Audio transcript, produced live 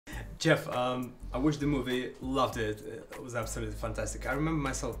Jeff, I watched the movie, loved it. It was absolutely fantastic. I remember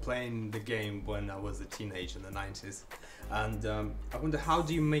myself playing the game when I was a teenager in the 90s. And I wonder, how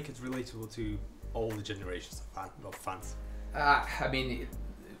do you make it relatable to all the generations of fans? I mean,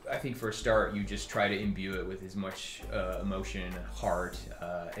 I think for a start, you just try to imbue it with as much emotion and heart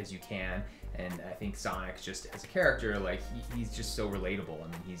as you can. And I think Sonic, just as a character, like he's just so relatable.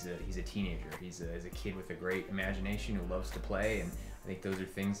 I mean, he's a teenager. He's a kid with a great imagination who loves to play, and I think those are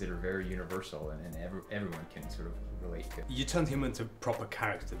things that are very universal and everyone can sort of relate to. You turned him into a proper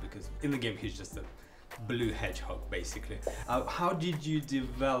character because in the game he's just a blue hedgehog, basically. How did you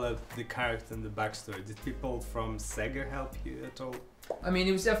develop the character and the backstory? Did people from Sega help you at all? I mean,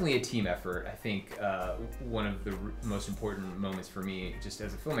 it was definitely a team effort. I think one of the most important moments for me, just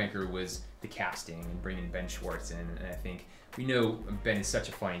as a filmmaker, was the casting and bringing Ben Schwartz in. And I think we know Ben is such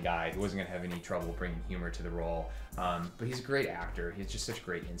a funny guy. He wasn't going to have any trouble bringing humor to the role. But he's a great actor. He has just such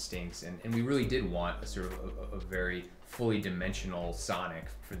great instincts. And we really did want a sort of a very fully dimensional Sonic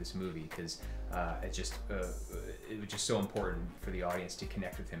for this movie because it was just so important for the audience to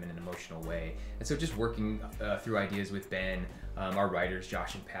connect with him in an emotional way. And so just working through ideas with Ben, our writers,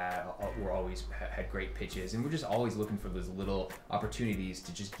 Josh and Pat, were always had great pitches, and we're just always looking for those little opportunities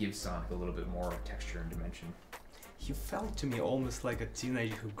to just give Sonic a little bit more texture and dimension. He felt to me almost like a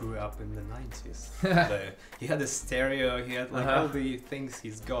teenager who grew up in the 90s. He had a stereo, he had like all the things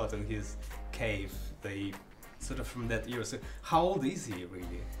he's got in his cave, they sort of from that era. So how old is he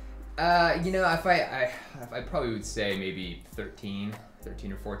really? You know, if I probably would say maybe 13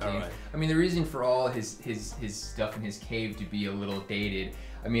 or 14. Right. I mean, the reason for all his stuff in his cave to be a little dated,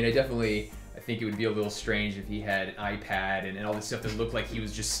 I mean, I think it would be a little strange if he had an iPad and all this stuff that looked like he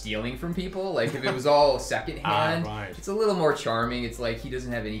was just stealing from people. Like if it was all secondhand, right. It's a little more charming. It's like he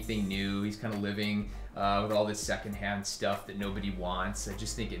doesn't have anything new. He's kind of living with all this secondhand stuff that nobody wants. I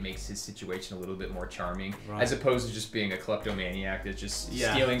just think it makes his situation a little bit more charming, as opposed to just being a kleptomaniac that's just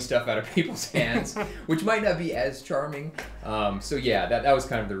stealing stuff out of people's hands, which might not be as charming. So yeah, that was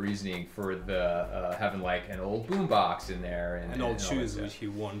kind of the reasoning for the having like an old boombox in there and old shoes which he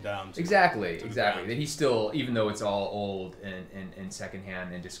worn down. Exactly. That he still, even though it's all old and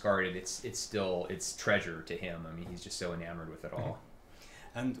secondhand and discarded, it's treasure to him. I mean, he's just so enamored with it all.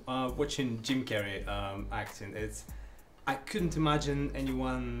 And watching Jim Carrey acting, I couldn't imagine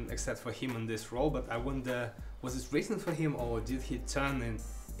anyone except for him in this role, but I wonder, was it written for him or did he turn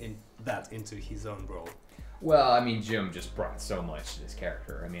that into his own role? Well, I mean, Jim just brought so much to this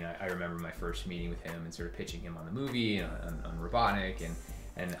character. I mean, I remember my first meeting with him and sort of pitching him on the movie and on Robotnik,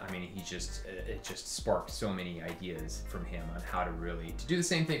 and I mean, it just sparked so many ideas from him on how to do the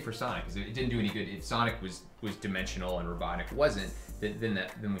same thing for Sonic, because it didn't do any good. If Sonic was dimensional and Robotnik wasn't,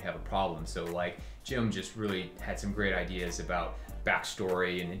 then we have a problem. So like Jim just really had some great ideas about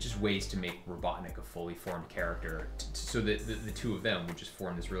backstory and just ways to make Robotnik a fully formed character, so that the two of them would just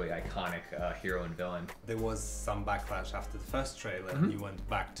form this really iconic hero and villain. There was some backlash after the first trailer, and you went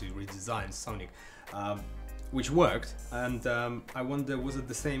back to redesign Sonic, which worked. And I wonder, was it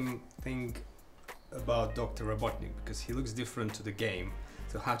the same thing about Dr. Robotnik, because he looks different to the game?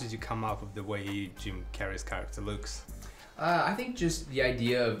 So how did you come up with the way Jim Carrey's character looks? I think just the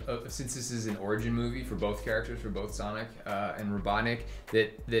idea of since this is an origin movie for both characters, for both Sonic and Robotnik,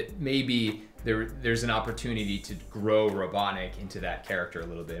 that maybe there's an opportunity to grow Robotnik into that character a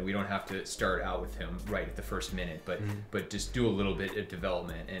little bit. We don't have to start out with him right at the first minute, but just do a little bit of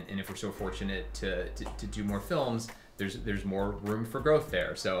development. And if we're so fortunate to do more films, there's more room for growth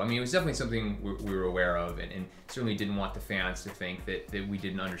there. So I mean, it was definitely something we were aware of, and certainly didn't want the fans to think that we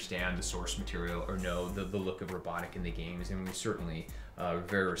didn't understand the source material or know the look of Robotnik in the games, and we certainly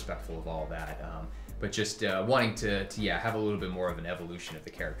very respectful of all that. But just wanting to have a little bit more of an evolution of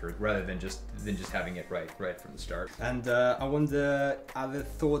the character rather than just having it right from the start. And I wonder, are there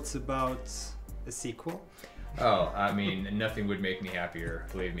thoughts about a sequel? Oh, I mean, nothing would make me happier,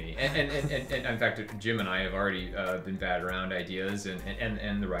 believe me. And in fact, Jim and I have already been batted around ideas,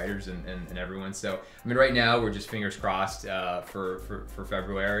 and the writers and everyone. So I mean, right now we're just fingers crossed for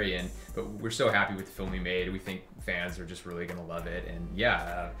February, but we're so happy with the film we made. We think fans are just really gonna love it, and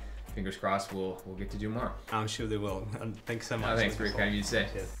yeah. Fingers crossed we'll get to do more. I'm sure they will. And thanks so much. Thanks for your kind of you to say.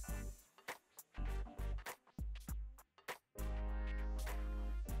 Cheers.